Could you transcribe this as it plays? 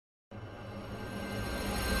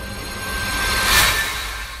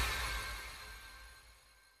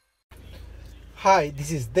Hi,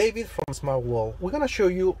 this is David from SmartWall. We're going to show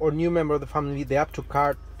you our new member of the family, the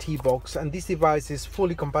Up2Car T-Box, and this device is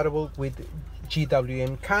fully compatible with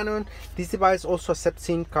GWM Cannon. This device also accepts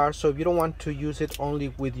SIM cards, so if you don't want to use it only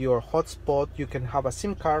with your hotspot, you can have a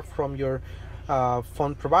SIM card from your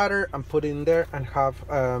phone provider and put it in there and have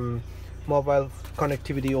mobile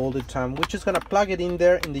connectivity all the time. We're just going to plug it in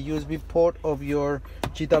there in the USB port of your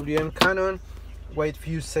GWM Cannon. Wait a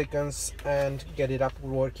few seconds and get it up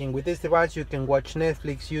working. With this device you can watch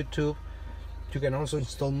Netflix, YouTube. You can also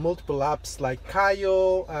install multiple apps like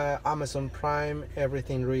Kayo, Amazon Prime,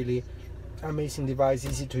 everything. Really amazing device,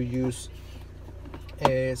 easy to use.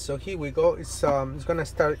 So here we go. It's gonna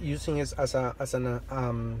start using it as an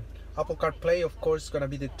Apple CarPlay. Of course, it's gonna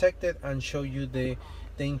be detected and show you the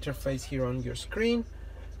interface here on your screen.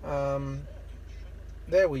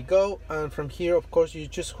 There we go, and from here of course you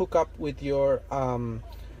just hook up with your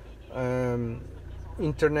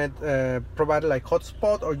internet provider like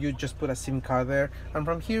hotspot, or you just put a SIM card there, and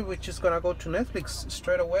from here we're just gonna go to Netflix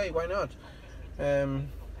straight away. Why not?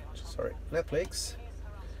 Sorry, Netflix.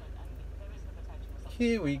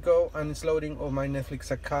 Here we go, and it's loading on my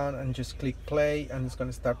Netflix account, and just click play and it's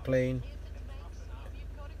gonna start playing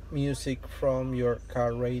music from your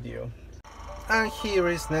car radio. And here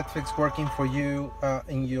is Netflix working for you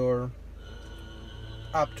in your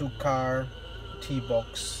Up2Car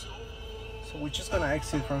T-Box. So we're just gonna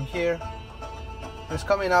exit from here. It's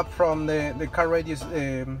coming up from the car radio,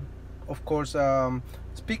 of course,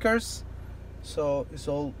 speakers. So it's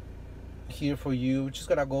all here for you. We're just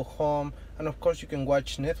gonna go home, and of course you can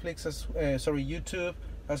watch Netflix YouTube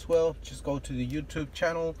as well. Just go to the YouTube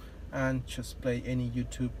channel and just play any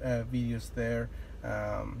YouTube videos there.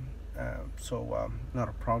 Not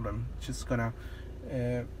a problem. Just gonna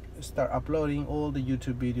start uploading all the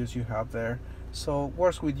YouTube videos you have there. So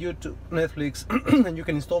works with YouTube, Netflix, and you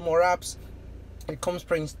can install more apps. It comes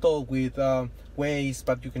pre-installed with Waze,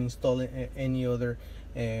 but you can install any other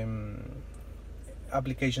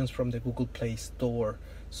applications from the Google Play Store.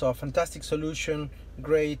 So a fantastic solution,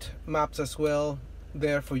 great maps as well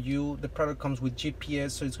there for you. The product comes with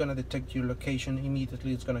GPS, so it's going to detect your location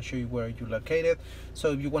immediately. It's going to show you where you're located.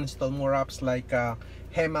 So if you want to install more apps like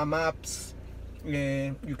HEMA Maps,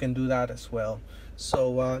 you can do that as well.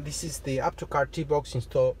 So this is the Up2Car T-Box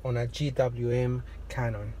installed on a GWM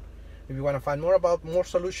Cannon. If you want to find more about more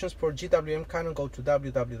solutions for GWM Cannon, go to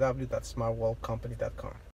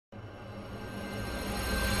www.smartwallcompany.com.